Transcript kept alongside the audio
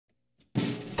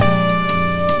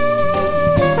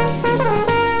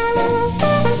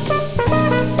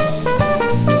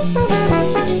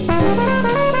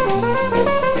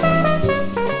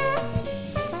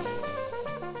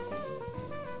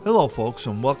Hello, folks,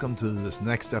 and welcome to this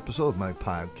next episode of my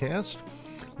podcast.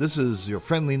 This is your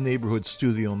friendly neighborhood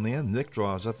studio man, Nick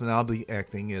Drozup, and I'll be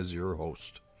acting as your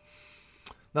host.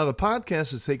 Now, the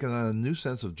podcast has taken on a new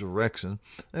sense of direction,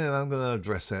 and I'm going to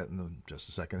address that in just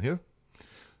a second here.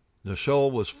 The show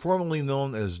was formerly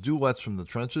known as Duets from the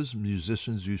Trenches,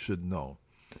 Musicians You Should Know.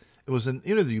 It was an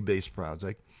interview-based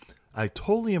project. I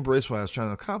totally embraced what I was trying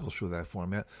to accomplish with that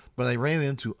format, but I ran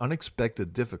into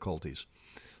unexpected difficulties.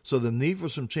 So the need for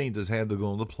some changes had to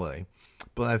go into play,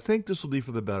 but I think this will be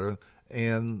for the better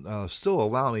and still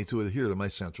allow me to adhere to my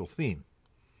central theme.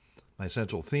 My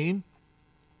central theme?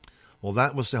 Well,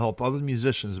 that was to help other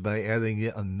musicians by adding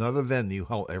yet another venue,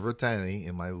 however tiny,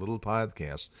 in my little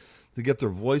podcast to get their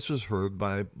voices heard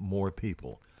by more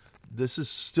people. This is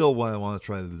still what I want to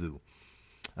try to do.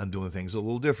 I'm doing things a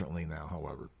little differently now,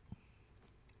 however.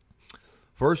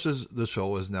 First, the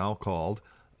show is now called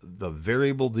the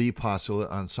Variable D Postulate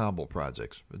Ensemble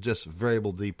Projects. Just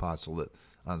Variable D Postulate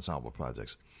Ensemble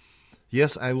Projects.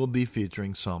 Yes, I will be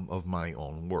featuring some of my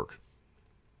own work.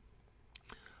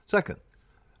 Second,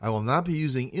 I will not be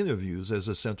using interviews as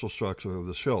the central structure of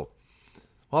the show.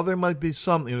 While there might be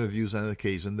some interviews on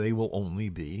occasion, they will only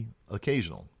be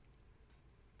occasional.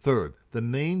 Third, the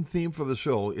main theme for the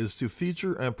show is to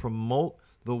feature and promote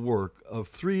the work of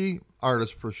 3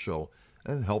 artists per show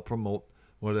and help promote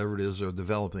whatever it is they're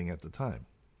developing at the time.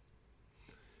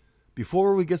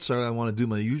 Before we get started, I want to do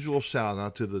my usual shout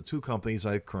out to the 2 companies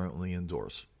I currently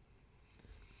endorse.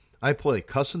 I play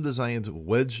custom-designed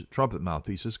wedge trumpet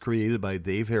mouthpieces created by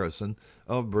Dave Harrison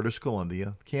of British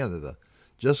Columbia, Canada.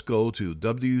 Just go to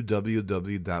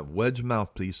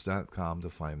www.wedgemouthpiece.com to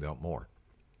find out more.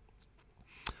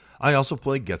 I also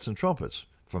play Getzen trumpets,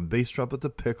 from bass trumpet to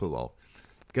piccolo.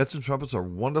 Getzen trumpets are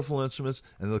wonderful instruments,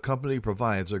 and the company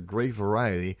provides a great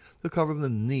variety to cover the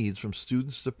needs from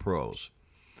students to pros.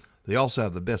 They also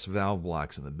have the best valve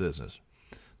blocks in the business.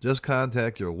 Just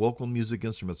contact your local music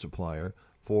instrument supplier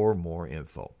for more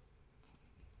info.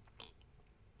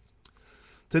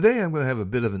 Today I'm going to have a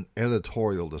bit of an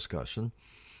editorial discussion.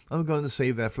 I'm going to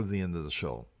save that for the end of the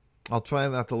show. I'll try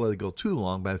not to let it go too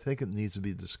long, but I think it needs to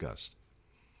be discussed.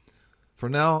 For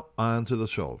now, on to the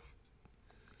show.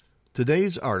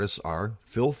 Today's artists are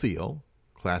Phil Theo,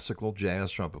 classical jazz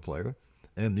trumpet player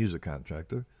and music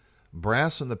contractor,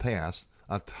 Brass in the Past,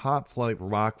 a top-flight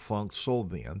rock, funk, soul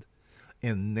band,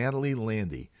 and Natalie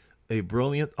Landy, a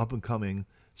brilliant up-and-coming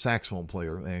saxophone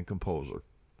player and composer.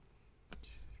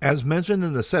 As mentioned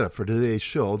in the setup for today's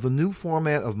show, the new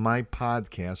format of my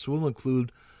podcast will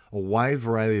include a wide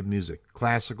variety of music,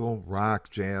 classical, rock,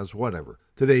 jazz, whatever.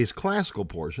 Today's classical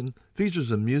portion features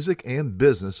the music and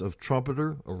business of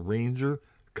trumpeter, arranger,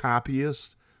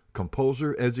 copyist,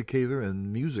 composer, educator,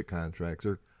 and music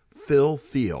contractor Phil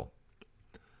Theo.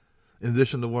 In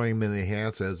addition to wearing many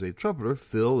hats as a trumpeter,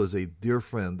 Phil is a dear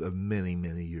friend of many,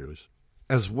 many years.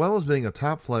 As well as being a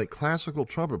top-flight classical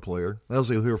trumpet player, as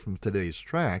you'll hear from today's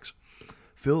tracks,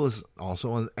 Phil is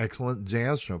also an excellent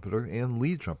jazz trumpeter and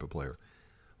lead trumpet player.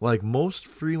 Like most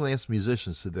freelance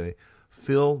musicians today,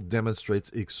 Phil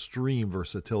demonstrates extreme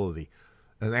versatility,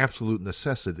 an absolute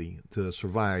necessity to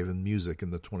survive in music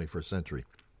in the 21st century.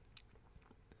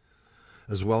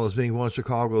 As well as being one of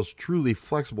Chicago's truly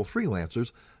flexible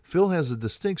freelancers, Phil has the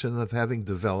distinction of having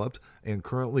developed and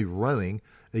currently running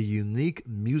a unique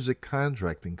music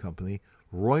contracting company,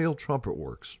 Royal Trumpet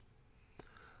Works.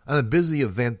 On a busy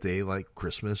event day like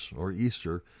Christmas or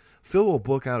Easter, Phil will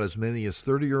book out as many as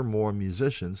 30 or more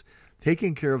musicians,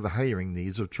 taking care of the hiring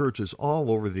needs of churches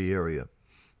all over the area.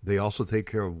 They also take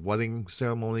care of wedding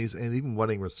ceremonies and even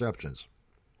wedding receptions.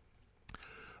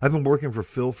 I've been working for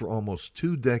Phil for almost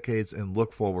 2 decades and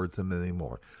look forward to many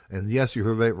more. And yes, you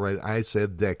heard that right. I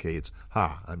said decades.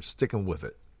 I'm sticking with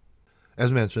it.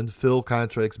 As mentioned, Phil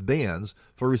contracts bands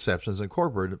for receptions and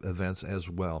corporate events as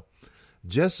well.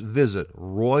 Just visit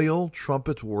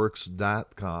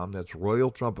RoyalTrumpetWorks.com. That's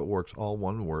RoyalTrumpetWorks, all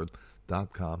one word,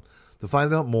 .com, to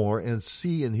find out more and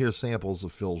see and hear samples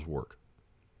of Phil's work.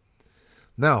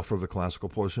 Now, for the classical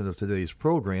portion of today's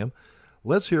program,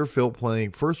 let's hear Phil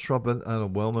playing first trumpet on a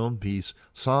well-known piece,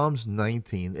 Psalms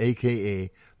 19,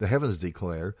 a.k.a. The Heavens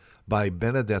Declare, by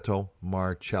Benedetto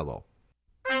Marcello.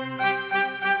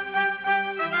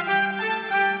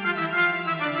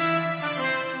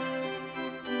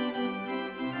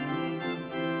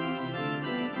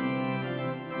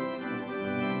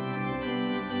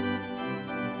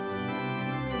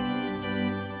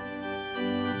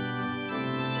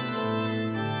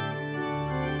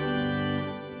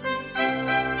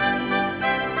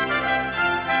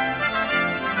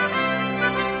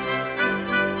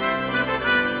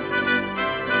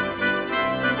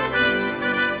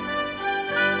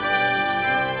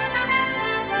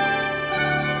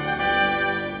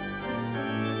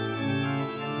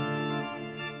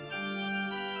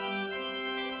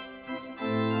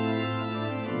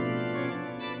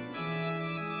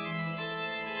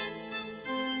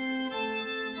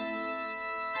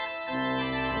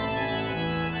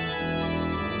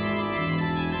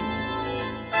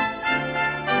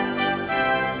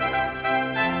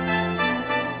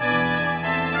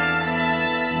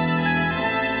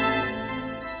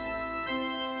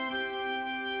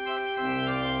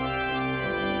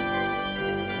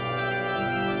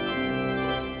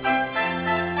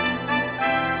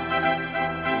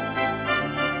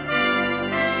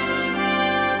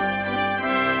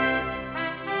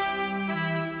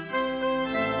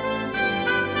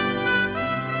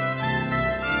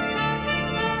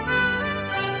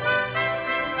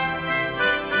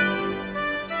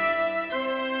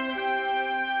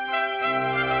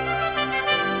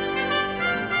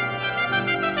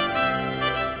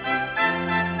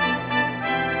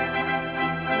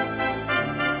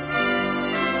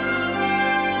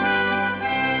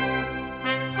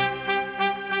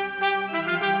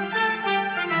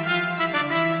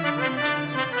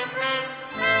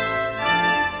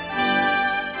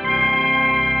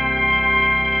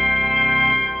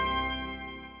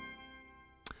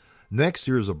 Next,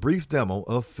 here's a brief demo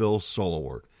of Phil's solo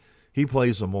work. He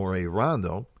plays a moire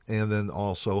rondo and then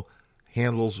also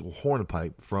handles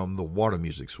hornpipe from the Water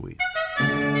Music Suite.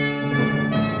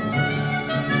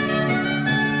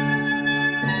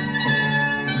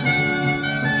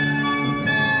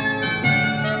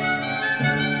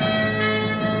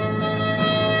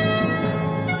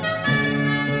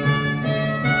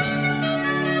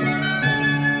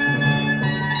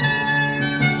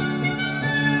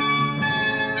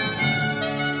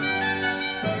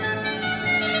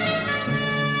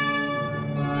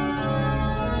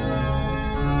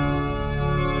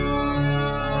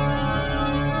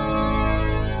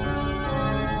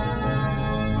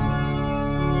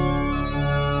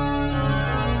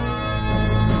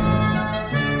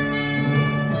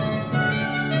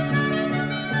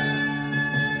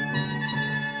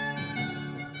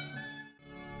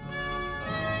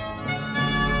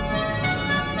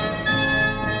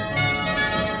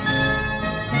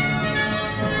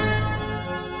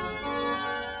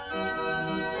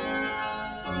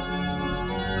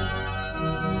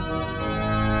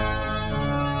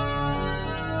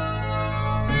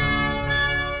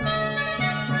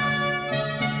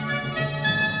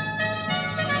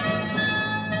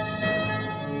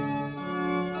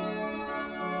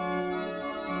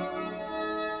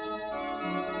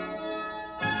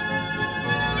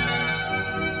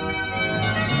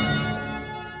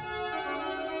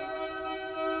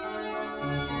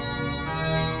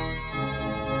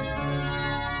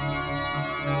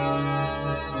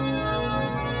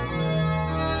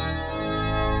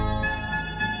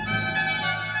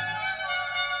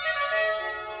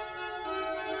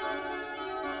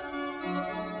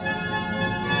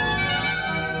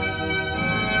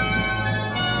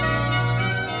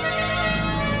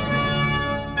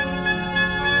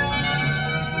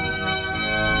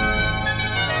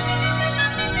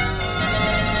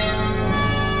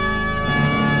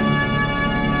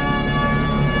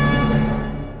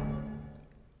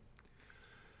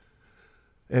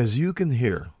 As you can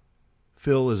hear,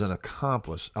 Phil is an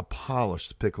accomplished, a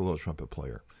polished piccolo trumpet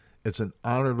player. It's an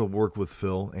honor to work with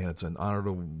Phil, and it's an honor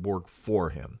to work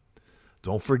for him.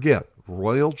 Don't forget,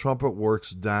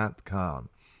 RoyalTrumpetWorks.com.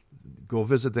 Go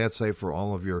visit that site for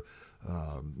all of your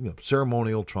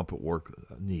ceremonial trumpet work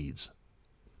needs.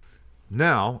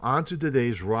 Now, on to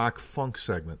today's rock funk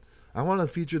segment. I want to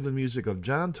feature the music of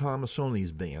John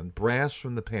Tomasoni's band, Brass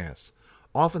from the Past.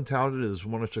 Often touted as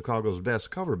one of Chicago's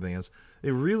best cover bands,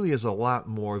 it really is a lot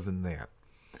more than that.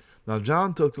 Now,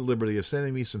 John took the liberty of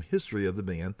sending me some history of the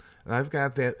band, and I've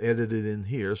got that edited in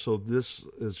here, so this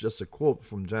is just a quote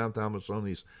from John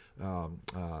Tomasoni's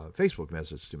Facebook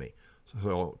message to me.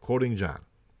 So, quoting John.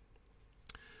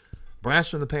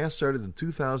 Brass from the Past started in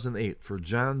 2008 for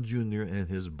John Jr. and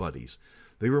his buddies.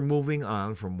 They were moving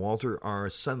on from Walter R.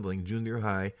 Sendling Junior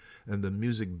High and the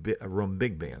Music Room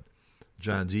Big Band.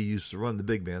 John G. used to run the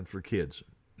big band for kids.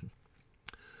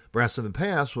 Brass in the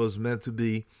Past was meant to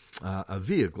be a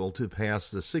vehicle to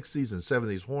pass the 60s and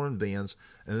 70s horn bands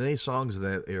and any songs of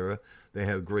that era that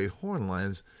had great horn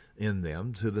lines in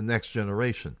them to the next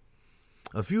generation.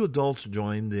 A few adults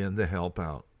joined in to help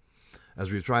out.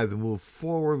 As we tried to move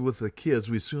forward with the kids,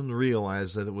 we soon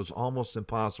realized that it was almost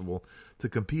impossible to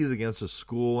compete against the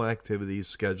school activities,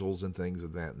 schedules, and things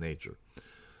of that nature.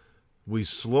 We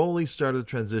slowly started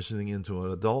transitioning into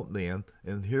an adult band,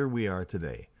 and here we are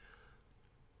today.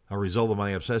 A result of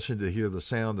my obsession to hear the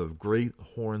sound of great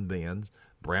horn bands,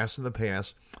 Brass in the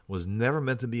Past was never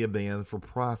meant to be a band for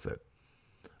profit.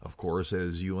 Of course,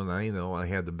 as you and I know, I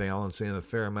had to balance in a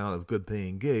fair amount of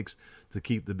good-paying gigs to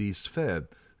keep the beast fed,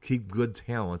 keep good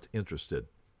talent interested.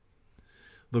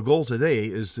 The goal today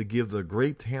is to give the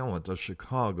great talent of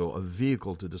Chicago a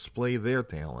vehicle to display their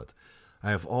talent. I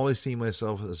have always seen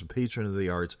myself as a patron of the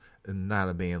arts and not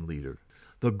a band leader.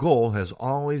 The goal has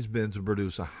always been to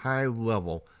produce a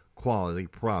high-level quality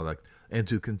product and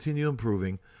to continue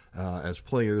improving as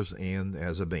players and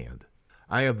as a band.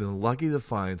 I have been lucky to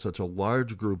find such a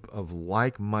large group of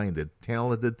like-minded,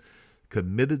 talented,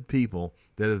 committed people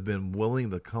that have been willing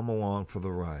to come along for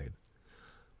the ride.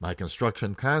 My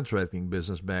construction contracting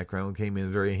business background came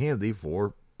in very handy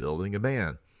for building a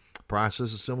band. The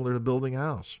process is similar to building a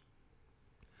house.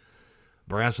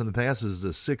 Brass in the Past is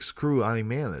the sixth crew I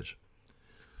manage.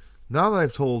 Now that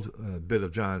I've told a bit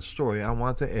of John's story, I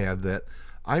want to add that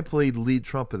I played lead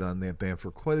trumpet on that band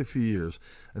for quite a few years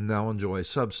and now enjoy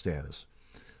sub-status.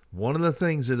 One of the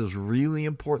things that is really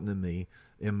important to me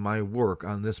in my work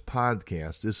on this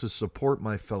podcast is to support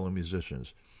my fellow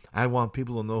musicians. I want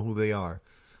people to know who they are.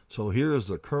 So here is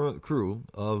the current crew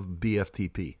of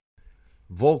BFTP.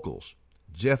 Vocals,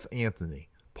 Jeff Anthony,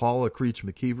 Paula Creech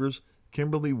McKeevers,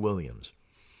 Kimberly Williams.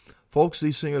 Folks,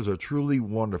 these singers are truly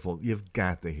wonderful. You've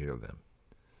got to hear them.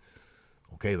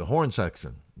 Okay, the horn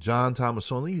section. John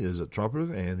Tomasoni is a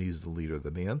trumpeter, and he's the leader of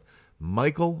the band.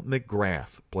 Michael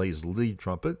McGrath plays lead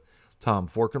trumpet. Tom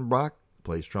Forkenbrock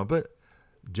plays trumpet.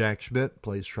 Jack Schmidt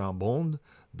plays trombone.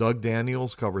 Doug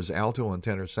Daniels covers alto and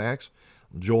tenor sax.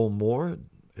 Joel Moore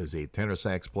is a tenor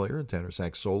sax player and tenor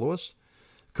sax soloist.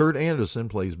 Kurt Anderson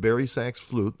plays bari sax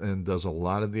flute and does a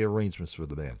lot of the arrangements for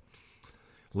the band.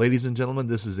 Ladies and gentlemen,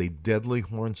 this is a deadly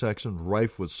horn section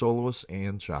rife with soloists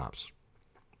and chops.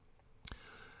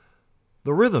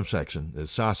 The rhythm section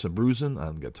is Sasha Brusen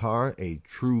on guitar, a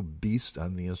true beast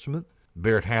on the instrument.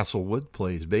 Barrett Hasselwood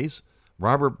plays bass.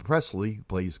 Robert Presley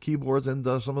plays keyboards and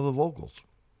does some of the vocals.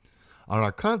 On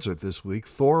our concert this week,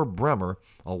 Thor Bremer,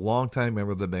 a longtime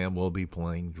member of the band, will be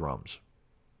playing drums.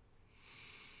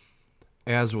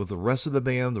 As with the rest of the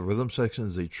band, the rhythm section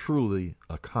is a truly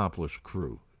accomplished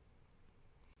crew.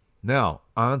 Now,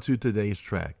 on to today's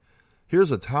track.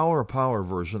 Here's a Tower of Power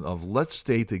version of Let's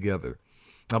Stay Together.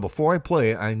 Now, before I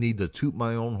play it, I need to toot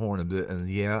my own horn a bit, and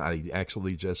yeah, I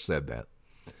actually just said that.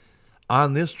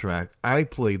 On this track, I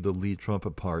played the lead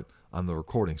trumpet part on the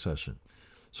recording session.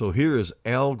 So here is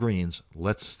Al Green's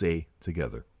Let's Stay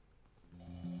Together.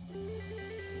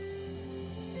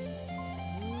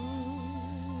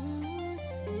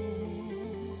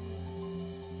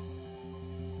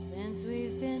 Since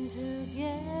we've been together,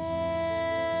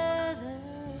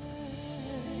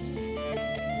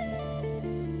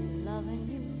 loving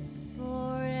you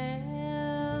forever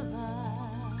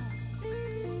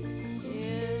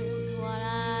is what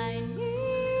I need.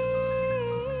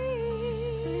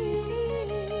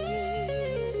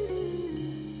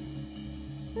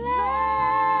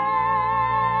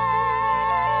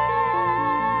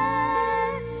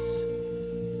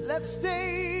 Let's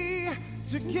stay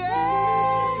together,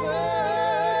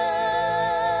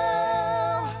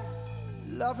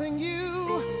 loving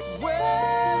you weather.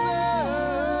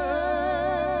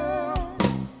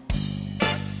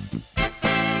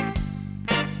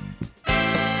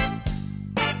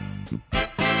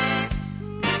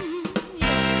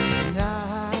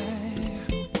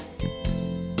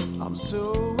 I'm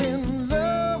so in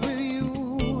love with you.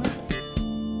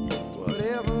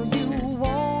 Whatever you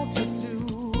want to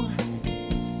do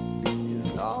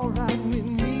is all right with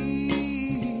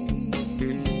me.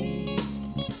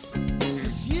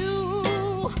 'Cause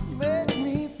you make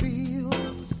me feel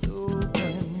so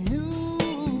brand new.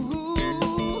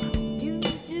 You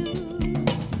do.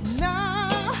 And I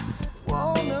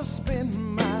wanna spend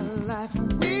my life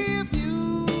with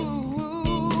you.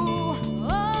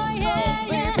 Oh, so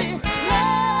yeah, baby,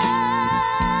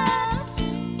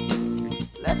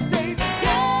 let's stay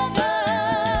together,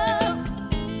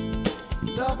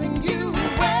 loving you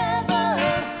weather.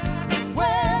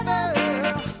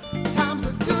 Times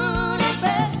are good,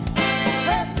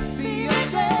 let be a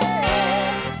sad.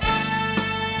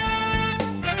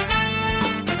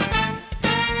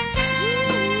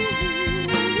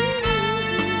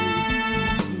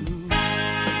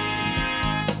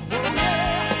 Oh yeah,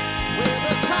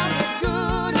 weather times are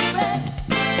good,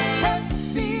 let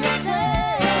be a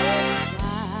sad.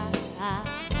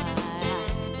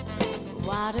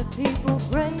 Why do people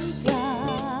break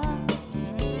up,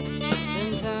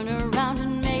 then turn around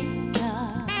and make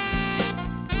up?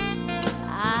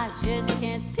 I just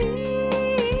can't see.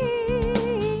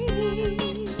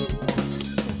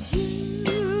 'Cause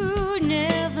you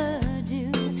never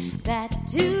do that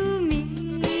to me.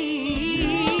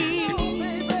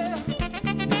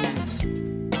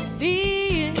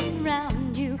 Being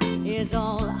around you is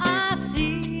all I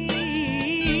see.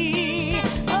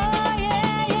 Oh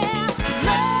yeah,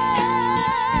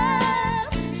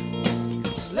 let's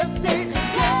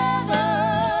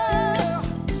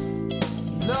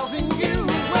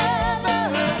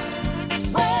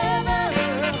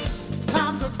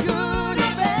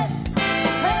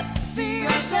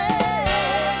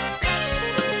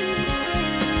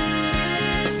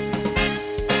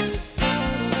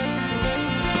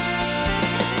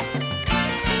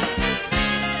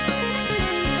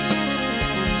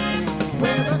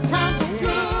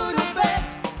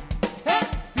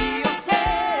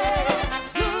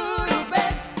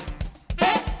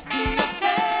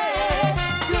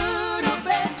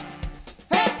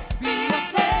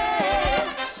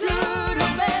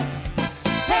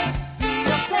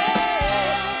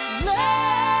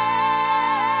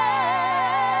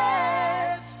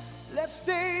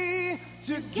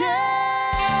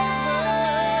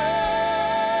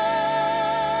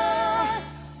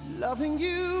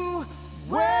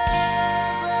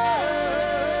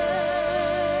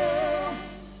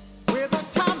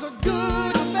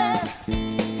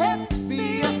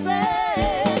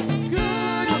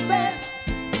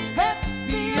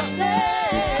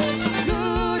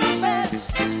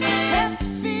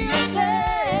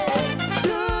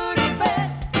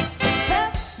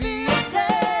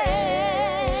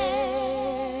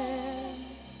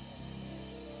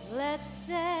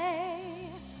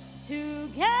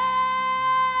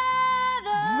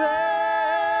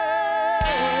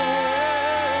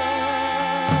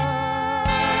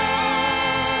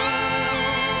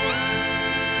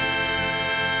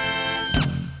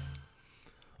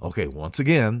Okay, once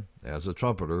again, as a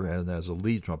trumpeter and as a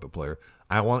lead trumpet player,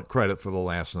 I want credit for the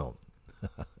last note.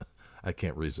 I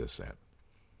can't resist that.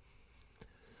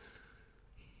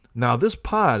 Now, this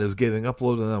pod is getting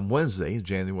uploaded on Wednesday,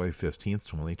 January 15th,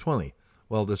 2020.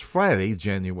 Well, this Friday,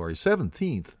 January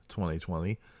 17th,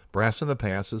 2020, Brass in the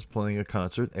Past is playing a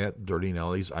concert at Dirty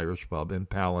Nelly's Irish Pub in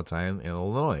Palatine,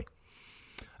 Illinois.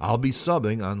 I'll be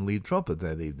subbing on lead trumpet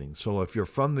that evening, so if you're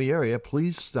from the area,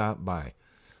 please stop by.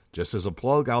 Just as a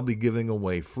plug, I'll be giving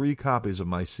away free copies of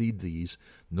my CDs,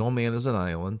 No Man is an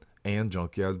Island and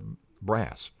Junkyard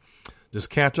Brass. Just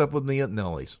catch up with me at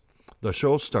Nelly's. The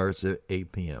show starts at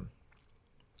 8 p.m.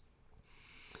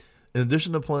 In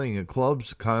addition to playing in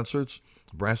clubs, concerts,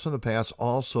 Brass in the Past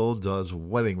also does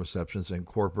wedding receptions and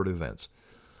corporate events.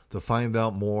 To find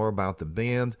out more about the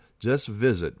band, just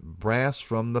visit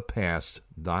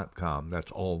brassfromthepast.com.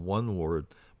 That's all one word,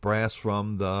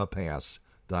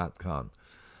 brassfromthepast.com.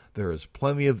 There is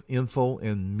plenty of info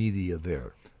and media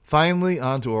there. Finally,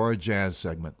 on to our jazz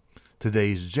segment.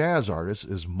 Today's jazz artist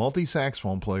is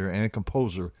multi-saxophone player and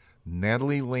composer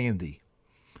Natalie Landy.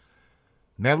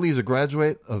 Natalie is a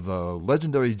graduate of the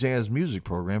legendary jazz music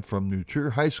program from New Trier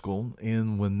High School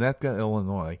in Winnetka,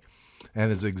 Illinois, and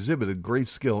has exhibited great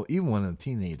skill even when a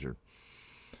teenager.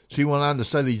 She went on to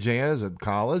study jazz at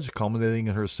college, culminating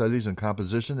in her studies in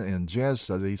composition and jazz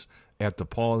studies at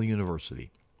DePaul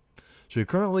University. She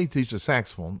currently teaches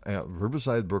saxophone at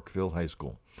Riverside Brookfield High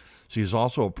School. She is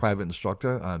also a private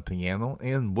instructor on piano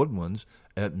and woodwinds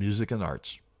at Music and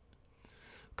Arts.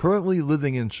 Currently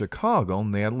living in Chicago,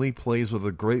 Natalie plays with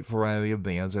a great variety of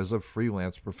bands as a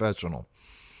freelance professional.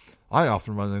 I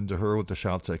often run into her with the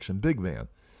Shout Section Big Band.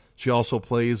 She also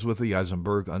plays with the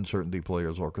Eisenberg Uncertainty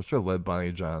Players Orchestra, led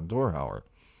by John Dorhauer.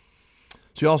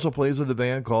 She also plays with a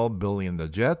band called Billy and the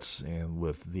Jets and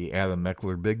with the Adam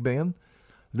Meckler Big Band.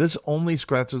 This only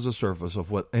scratches the surface of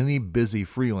what any busy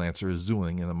freelancer is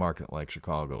doing in a market like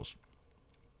Chicago's.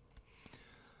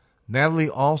 Natalie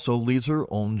also leads her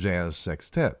own jazz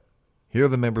sextet. Here are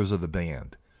the members of the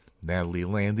band. Natalie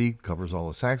Landy covers all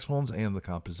the saxophones and the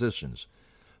compositions.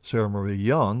 Sarah Marie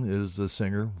Young is the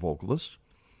singer-vocalist.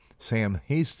 Sam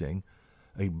Hastings,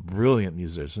 a brilliant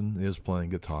musician, is playing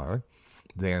guitar.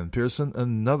 Dan Pearson,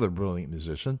 another brilliant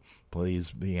musician,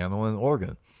 plays piano and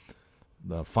organ.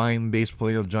 The fine bass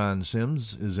player John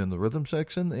Sims is in the rhythm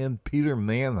section, and Peter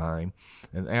Mannheim,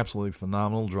 an absolutely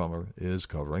phenomenal drummer, is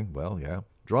covering,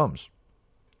 drums.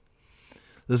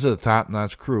 This is a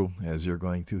top-notch crew, as you're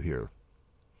going to hear.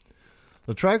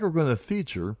 The track we're going to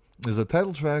feature is a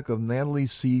title track of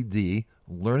Natalie's CD,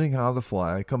 Learning How to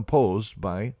Fly, composed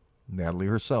by Natalie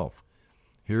herself.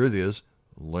 Here it is,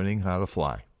 Learning How to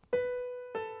Fly.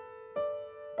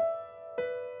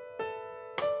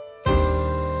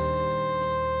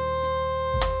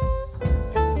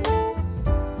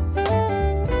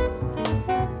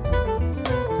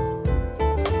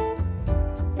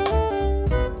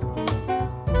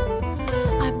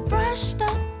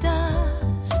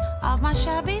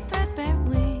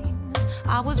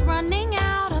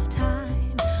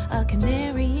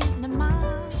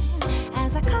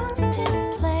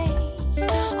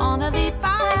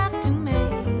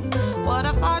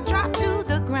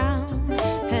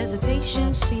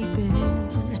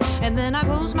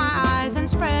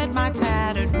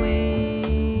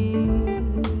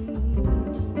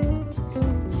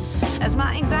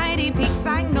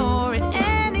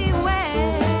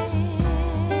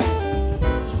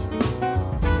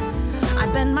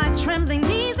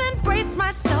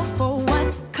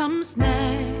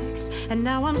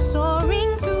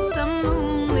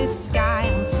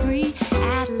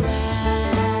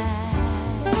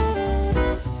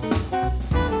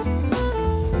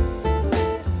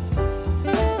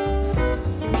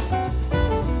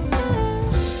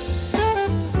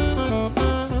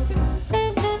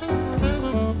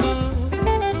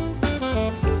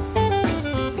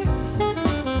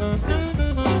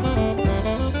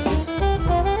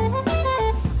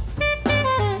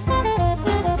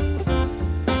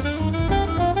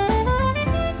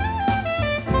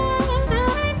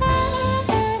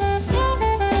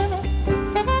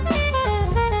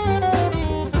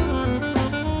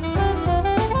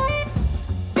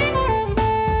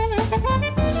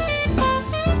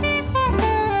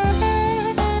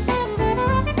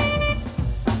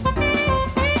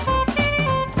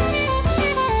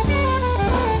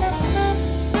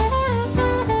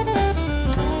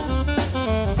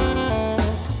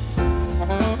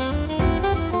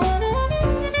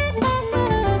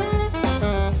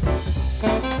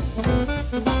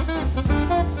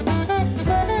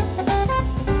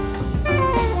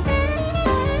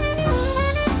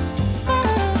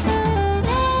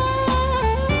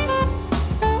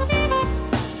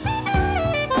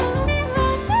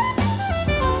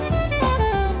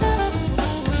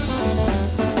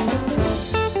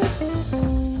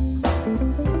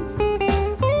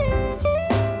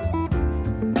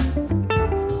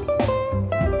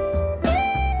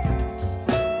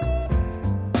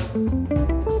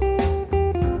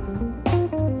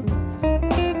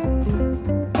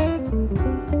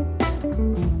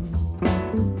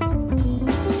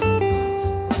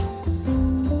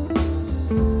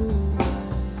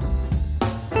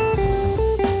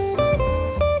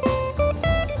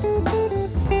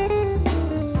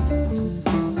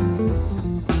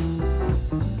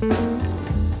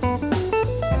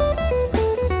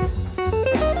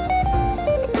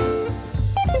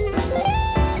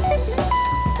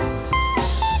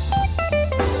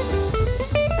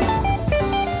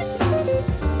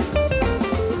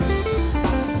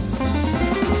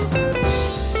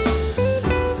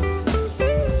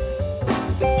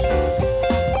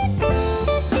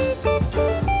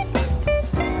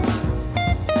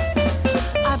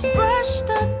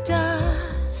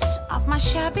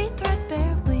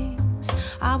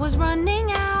 was running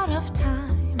out of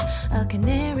time, a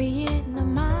canary in a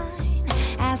mine,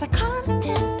 as I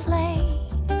contemplate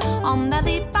on that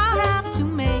leap I have to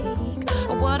make.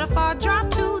 What if I drop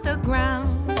to the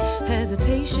ground,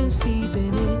 hesitation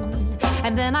seeping in,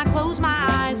 and then I close my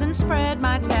eyes and spread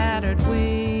my tattered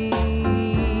wings.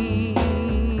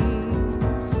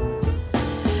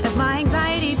 As my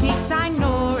anxiety peaks, I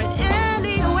ignore it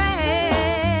anyway.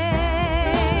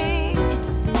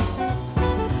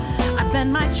 I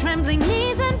bend my trembling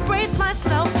knees and brace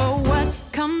myself for what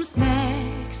comes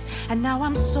next. And now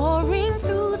I'm soaring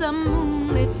through the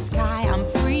moonlit sky. I'm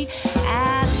free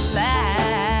at last.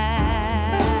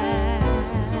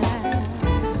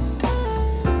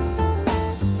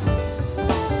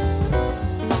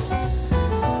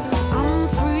 I'm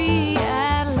free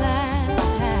at last.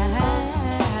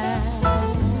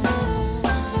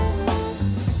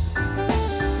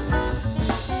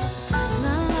 La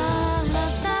la la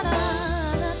da da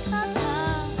da da da.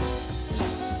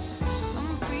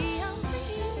 I'm free, I'm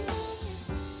free.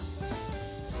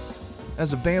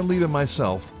 As a band leader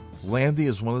myself, Landy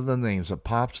is one of the names that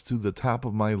pops to the top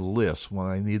of my list when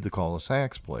I need to call a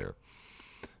sax player.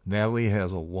 Natalie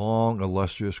has a long,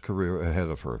 illustrious career ahead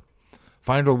of her.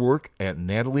 Find her work at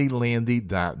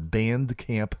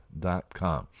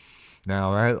natalielandy.bandcamp.com.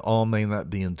 Now, that all may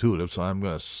not be intuitive, so I'm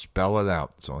going to spell it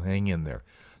out, so hang in there.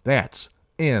 That's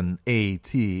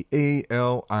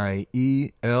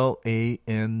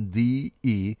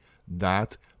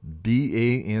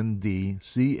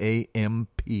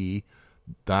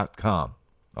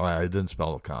All right, I didn't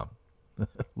spell it com.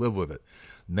 Live with it.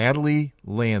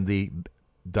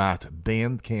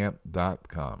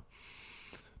 natalielandy.bandcamp.com.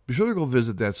 Be sure to go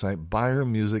visit that site, buy her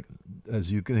music.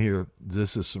 As you can hear,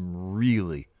 this is some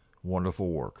really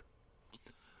wonderful work.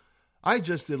 I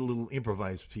just did a little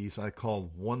improvised piece I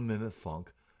called 1 Minute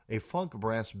Funk, a funk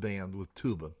brass band with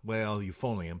tuba, well,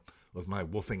 euphonium, with my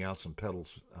woofing out some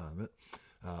pedals on it,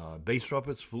 bass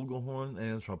trumpets, flugelhorn,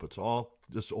 and trumpets, all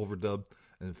just overdubbed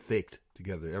and faked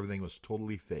together. Everything was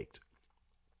totally faked.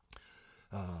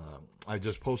 I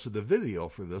just posted the video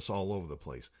for this all over the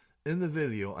place. In the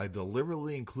video, I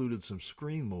deliberately included some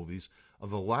screen movies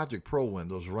of the Logic Pro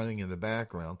windows running in the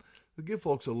background to give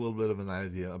folks a little bit of an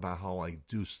idea about how I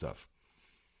do stuff.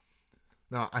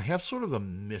 Now, I have sort of a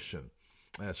mission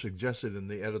suggested in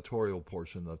the editorial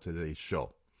portion of today's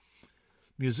show.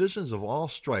 Musicians of all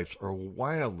stripes are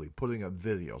wildly putting up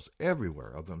videos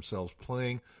everywhere of themselves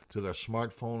playing to their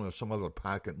smartphone or some other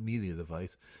pocket media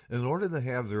device in order to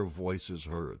have their voices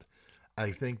heard.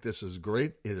 I think this is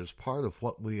great. It is part of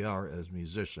what we are as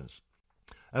musicians.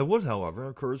 I would, however,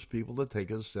 encourage people to take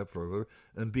it a step further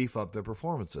and beef up their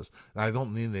performances. Now, I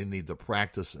don't mean they need to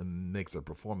practice and make their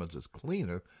performances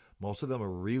cleaner. Most of them are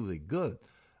really good.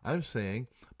 I'm saying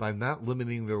by not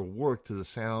limiting their work to the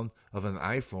sound of an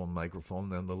iPhone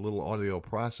microphone and the little audio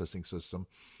processing system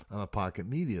on a pocket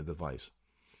media device.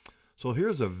 So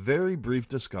here's a very brief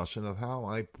discussion of how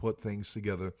I put things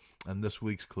together on this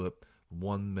week's clip,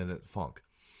 1 Minute Funk.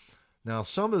 Now,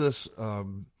 some of this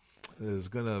is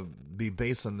going to be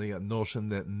based on the notion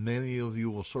that many of you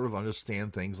will sort of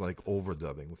understand things like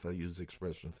overdubbing, if I use the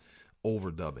expression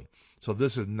overdubbing. So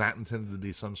this is not intended to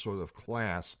be some sort of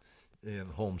class in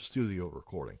home studio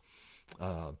recording.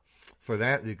 For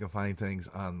that, you can find things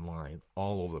online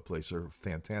all over the place. There are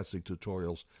fantastic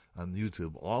tutorials on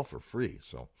YouTube, all for free.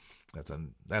 So that's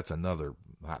another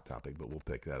hot topic, but we'll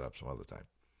pick that up some other time.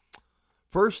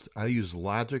 First, I use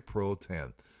Logic Pro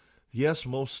 10. Yes,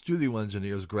 most studio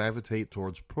engineers gravitate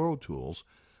towards Pro Tools,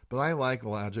 but I like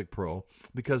Logic Pro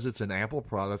because it's an Apple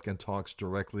product and talks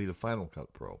directly to Final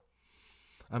Cut Pro.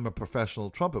 I'm a professional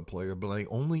trumpet player, but I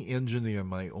only engineer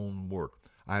my own work,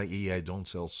 i.e. I don't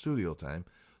sell studio time,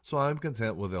 so I'm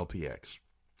content with LPX.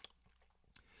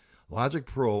 Logic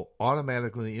Pro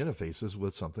automatically interfaces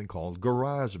with something called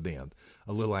GarageBand,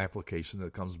 a little application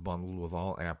that comes bundled with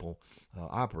all Apple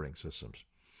operating systems.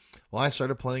 Well, I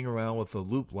started playing around with the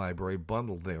loop library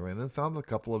bundled therein and found a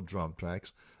couple of drum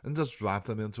tracks and just dropped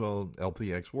them into an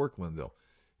LPX work window.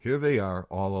 Here they are,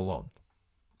 all alone.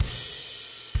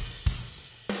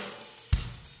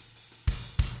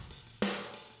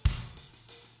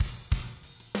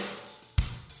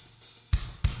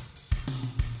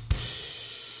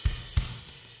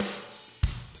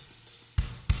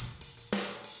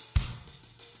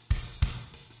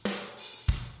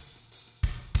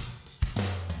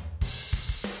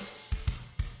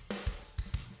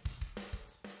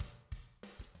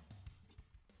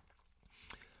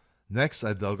 Next,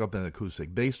 I dug up an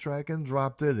acoustic bass track and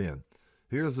dropped it in.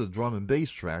 Here's the drum and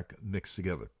bass track mixed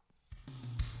together.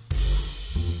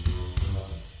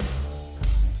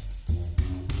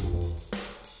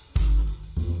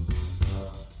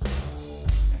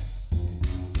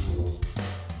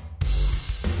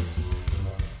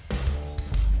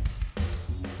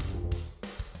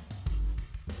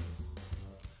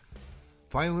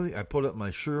 Finally, I put up my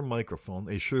Shure microphone,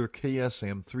 a Shure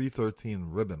KSM 313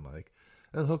 ribbon mic,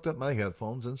 and hooked up my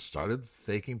headphones and started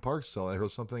faking parts till I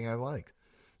heard something I liked.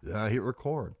 Then I hit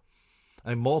record.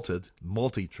 I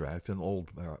multi-tracked an old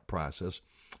process,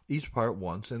 each part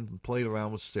once, and played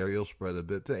around with stereo spread a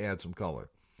bit to add some color.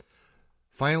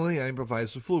 Finally, I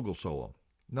improvised a flugel solo.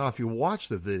 Now, if you watch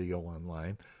the video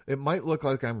online, it might look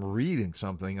like I'm reading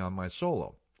something on my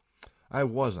solo. I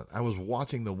wasn't. I was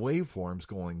watching the waveforms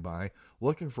going by,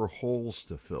 looking for holes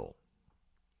to fill.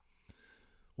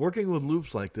 Working with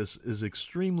loops like this is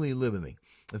extremely limiting.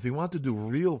 If you want to do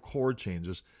real chord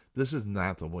changes, this is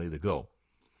not the way to go.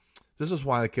 This is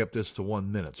why I kept this to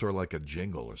 1 minute, sort of like a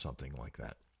jingle or something like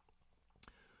that.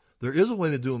 There is a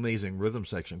way to do amazing rhythm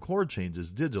section chord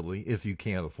changes digitally if you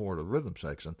can't afford a rhythm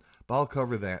section, but I'll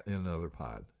cover that in another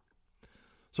pod.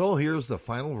 So here's the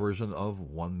final version of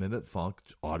 1 Minute Funk,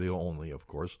 audio only, of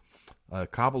course, a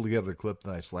cobbled together clip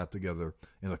that I slapped together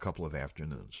in a couple of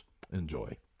afternoons.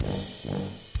 Enjoy.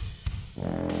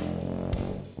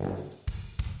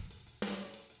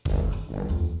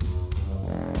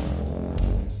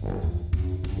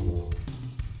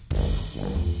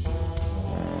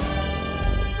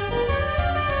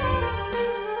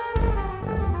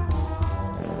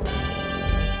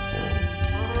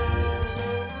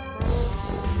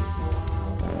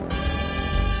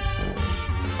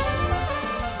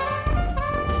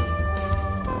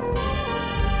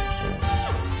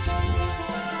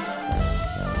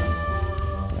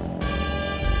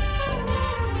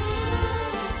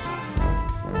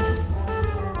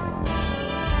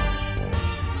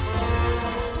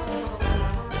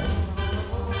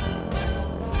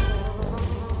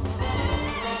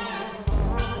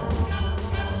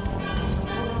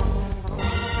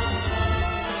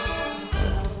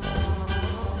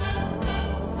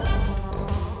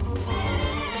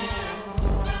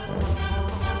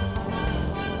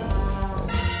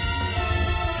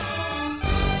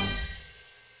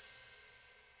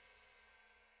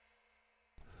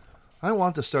 I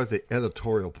want to start the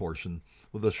editorial portion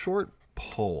with a short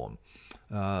poem.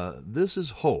 This is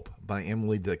Hope by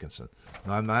Emily Dickinson.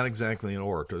 Now, I'm not exactly an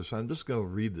orator, so I'm just going to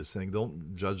read this thing.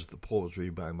 Don't judge the poetry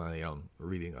by my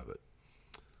reading of it.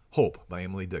 Hope by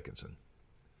Emily Dickinson.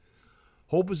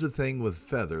 Hope is a thing with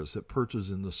feathers that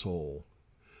perches in the soul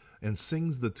and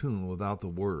sings the tune without the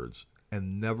words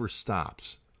and never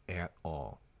stops at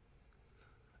all.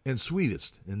 And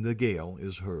sweetest in the gale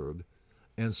is heard,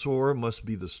 and sore must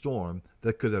be the storm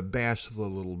that could have bashed the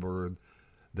little bird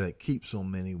that keeps so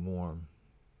many warm.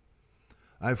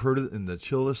 I've heard it in the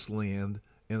chillest land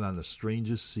and on the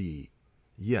strangest sea,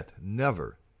 yet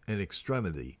never in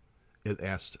extremity it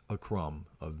asked a crumb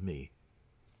of me.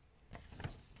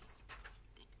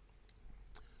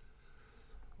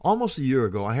 Almost a year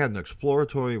ago, I had an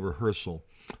exploratory rehearsal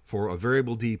for a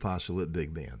variable D postulate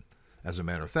big band. As a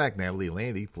matter of fact, Natalie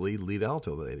Landy played lead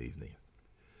alto that evening.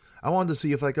 I wanted to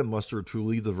see if I could muster a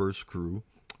truly diverse crew,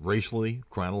 racially,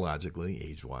 chronologically,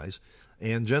 age-wise,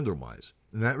 and gender-wise.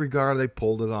 In that regard, I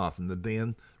pulled it off, and the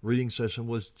band reading session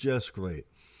was just great.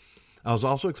 I was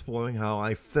also exploring how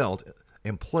I felt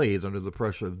and played under the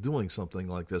pressure of doing something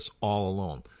like this all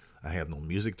alone. I have no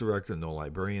music director, no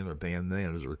librarian or band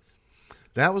manager.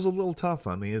 That was a little tough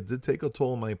on me. It did take a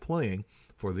toll on my playing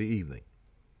for the evening,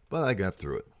 but I got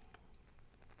through it.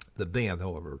 The band,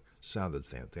 however, sounded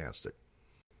fantastic.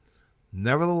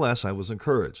 Nevertheless, I was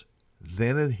encouraged.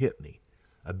 Then it hit me.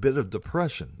 A bit of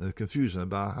depression and confusion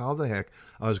about how the heck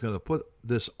I was going to put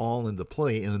this all into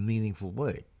play in a meaningful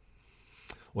way.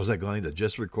 Was I going to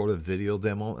just record a video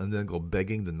demo and then go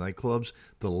begging the nightclubs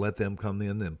to let them come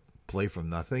in and play for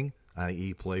nothing,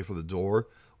 i.e. play for the door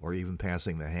or even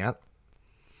passing the hat?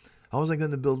 How was I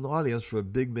going to build an audience for a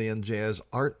big band jazz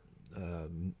art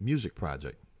music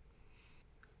project?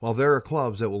 While there are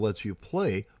clubs that will let you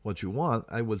play what you want,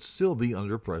 I would still be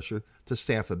under pressure to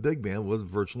staff a big band with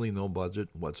virtually no budget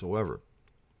whatsoever.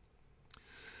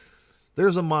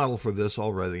 There's a model for this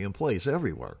already in place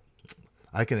everywhere.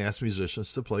 I can ask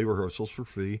musicians to play rehearsals for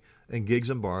free and gigs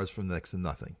and bars for next to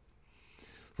nothing.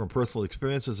 From personal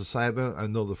experience as a sideman, I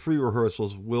know the free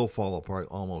rehearsals will fall apart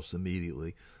almost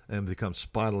immediately and become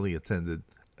spottily attended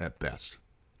at best.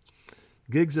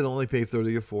 Gigs that only pay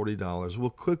 $30 or $40 will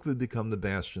quickly become the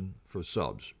bastion for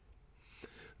subs.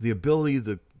 The ability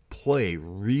to play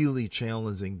really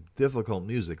challenging, difficult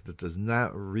music that does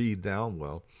not read down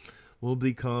well will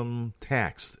become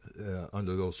taxed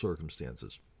under those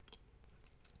circumstances.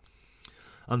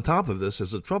 On top of this,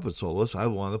 as a trumpet soloist, I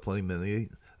want to play many,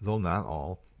 though not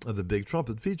all, of the big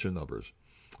trumpet feature numbers.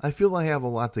 I feel I have a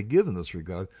lot to give in this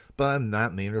regard, but I'm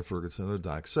not Maynard Ferguson or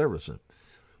Doc Severinsen.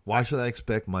 Why should I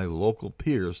expect my local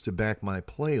peers to back my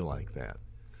play like that?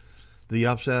 The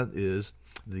upset is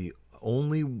the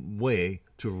only way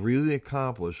to really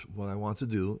accomplish what I want to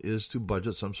do is to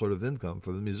budget some sort of income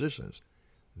for the musicians.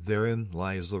 Therein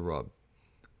lies the rub.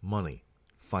 Money,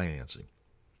 financing.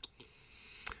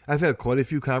 I've had quite a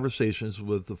few conversations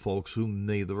with the folks who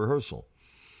made the rehearsal.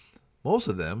 Most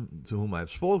of them, to whom I've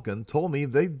spoken, told me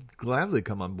they'd gladly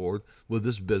come on board with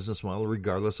this business model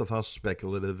regardless of how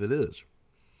speculative it is.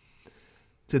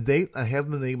 To date, I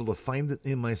haven't been able to find it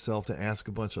in myself to ask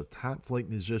a bunch of top-flight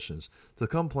musicians to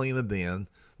come play in a band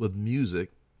with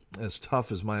music as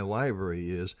tough as my library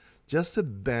is just to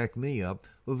back me up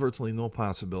with virtually no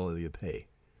possibility of pay.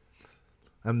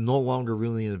 I'm no longer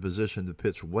really in a position to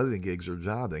pitch wedding gigs or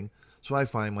jobbing, so I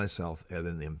find myself at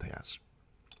an impasse.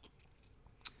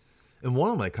 In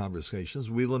one of my conversations,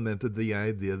 we lamented the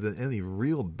idea that any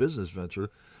real business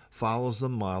venture follows the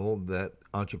model that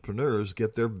entrepreneurs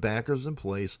get their backers in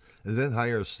place and then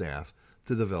hire staff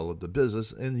to develop the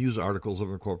business and use articles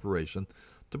of incorporation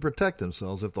to protect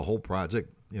themselves if the whole project,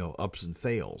 ups and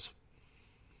fails.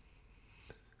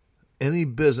 Any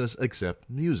business except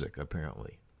music,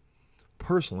 apparently.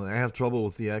 Personally, I have trouble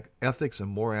with the ethics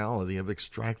and morality of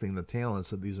extracting the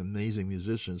talents of these amazing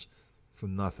musicians for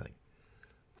nothing.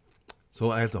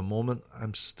 So at the moment,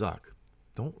 I'm stuck.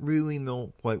 Don't really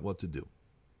know quite what to do.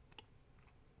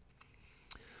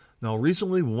 Now,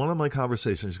 recently, one of my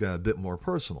conversations got a bit more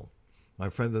personal. My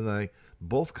friend and I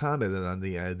both commented on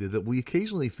the idea that we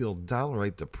occasionally feel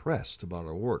downright depressed about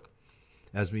our work,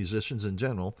 as musicians in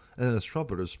general, and as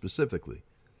trumpeters specifically.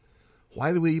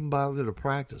 Why do we even bother to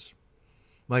practice?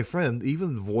 My friend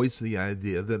even voiced the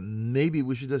idea that maybe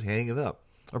we should just hang it up,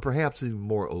 or perhaps even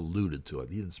more alluded to it.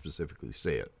 He didn't specifically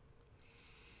say it.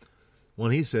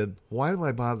 When he said, "Why do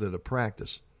I bother to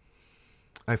practice?"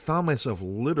 I found myself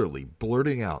literally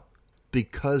blurting out,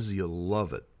 "Because you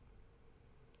love it."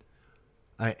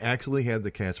 I actually had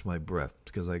to catch my breath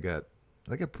because I got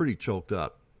pretty choked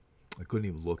up. I couldn't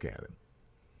even look at him.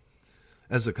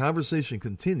 As the conversation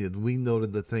continued, we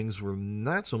noted that things were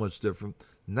not so much different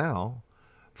now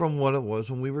from what it was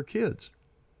when we were kids.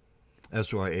 As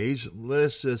to our age,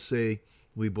 let's just say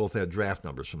we both had draft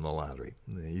numbers from the lottery.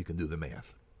 You can do the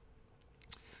math.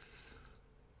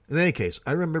 In any case,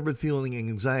 I remembered feeling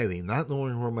anxiety, not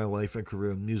knowing where my life and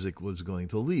career in music was going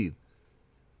to lead.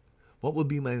 What would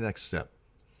be my next step?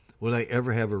 Would I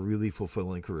ever have a really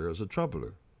fulfilling career as a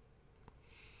trumpeter?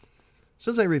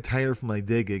 Since I retired from my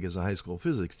day gig as a high school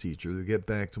physics teacher to get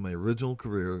back to my original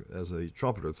career as a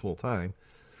trumpeter full-time,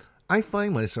 I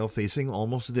find myself facing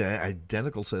almost the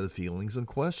identical set of feelings and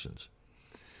questions.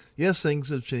 Yes, things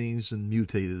have changed and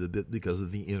mutated a bit because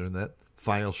of the internet,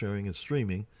 file sharing, and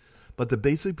streaming, but the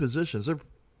basic positions are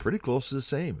pretty close to the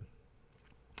same.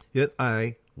 Yet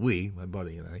we, my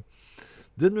buddy and I,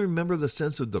 didn't remember the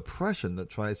sense of depression that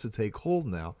tries to take hold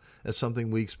now as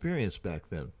something we experienced back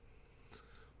then.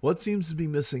 What seems to be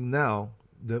missing now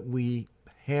that we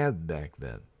had back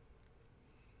then?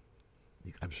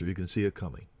 I'm sure you can see it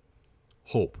coming.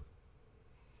 Hope.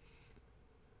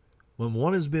 When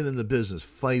one has been in the business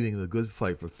fighting the good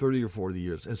fight for 30 or 40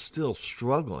 years and still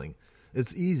struggling,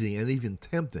 it's easy and even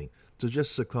tempting to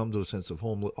just succumb to a sense of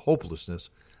hopelessness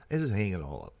and just hang it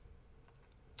all up.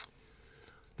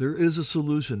 There is a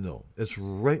solution, though. It's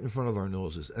right in front of our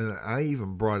noses, and I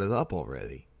even brought it up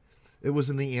already. It was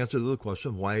in the answer to the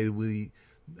question, why do we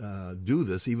do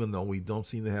this even though we don't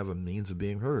seem to have a means of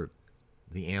being heard?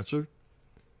 The answer?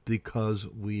 Because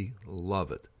we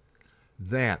love it.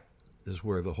 That is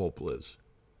where the hope lives.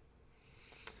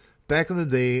 Back in the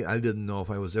day, I didn't know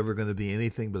if I was ever going to be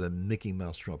anything but a Mickey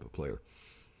Mouse trumpet player.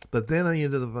 But then I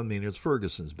ended up on Maynard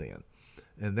Ferguson's band,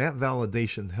 and that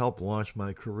validation helped launch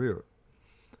my career.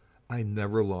 I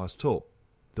never lost hope,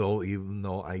 even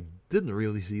though I didn't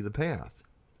really see the path.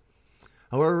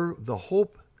 However, the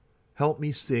hope helped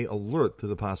me stay alert to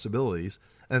the possibilities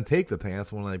and take the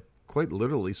path when I quite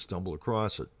literally stumbled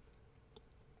across it.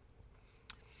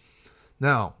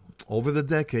 Now, over the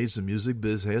decades, the music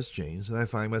biz has changed, and I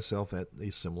find myself at a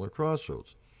similar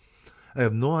crossroads. I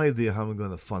have no idea how I'm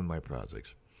going to fund my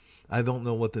projects. I don't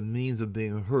know what the means of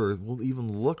being heard will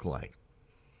even look like.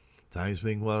 Times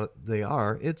being what they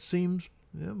are, it seems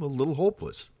a little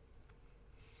hopeless.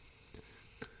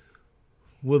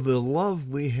 With the love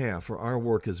we have for our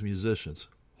work as musicians,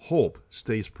 hope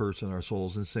stays perched in our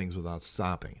souls and sings without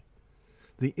stopping.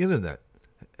 The internet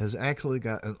has actually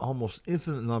got an almost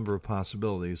infinite number of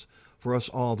possibilities for us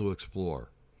all to explore.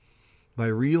 By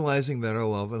realizing that our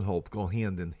love and hope go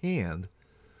hand in hand,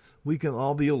 we can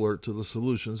all be alert to the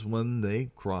solutions when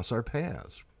they cross our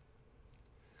paths.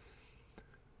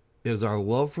 It is our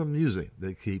love for music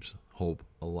that keeps hope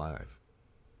alive.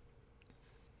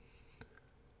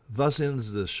 Thus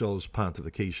ends the show's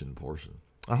pontification portion.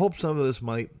 I hope some of this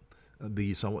might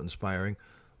be somewhat inspiring,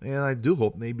 and I do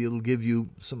hope maybe it'll give you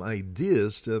some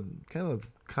ideas to kind of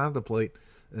contemplate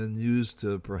and use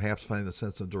to perhaps find a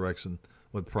sense of direction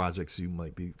with projects you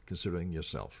might be considering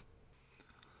yourself.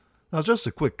 Now, just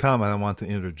a quick comment I want to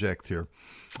interject here.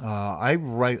 I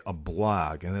write a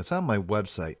blog, and it's on my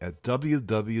website at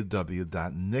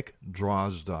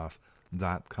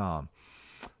www.nickdrozdoff.com.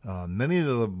 Many of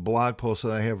the blog posts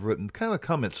that I have written kind of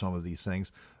come at some of these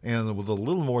things, and with a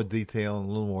little more detail and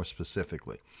a little more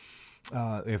specifically.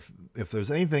 If there's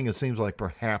anything that seems like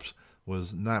perhaps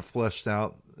was not fleshed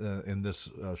out in this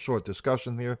short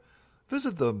discussion here,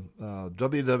 visit the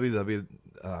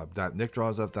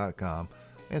www.nickdrozdoff.com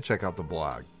and check out the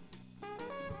blog.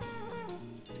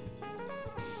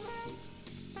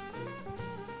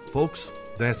 Folks,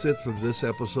 that's it for this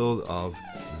episode of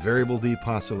Variable D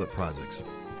Postulate Projects.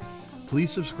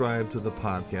 Please subscribe to the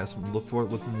podcast and look for it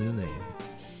with the new name.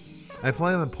 I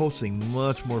plan on posting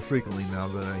much more frequently now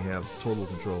that I have total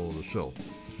control of the show.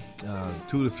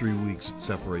 2 to 3 weeks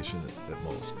separation at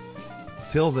most.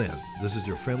 Till then, this is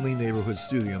your friendly neighborhood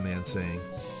studio man saying,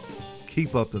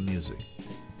 keep up the music.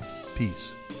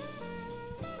 Peace.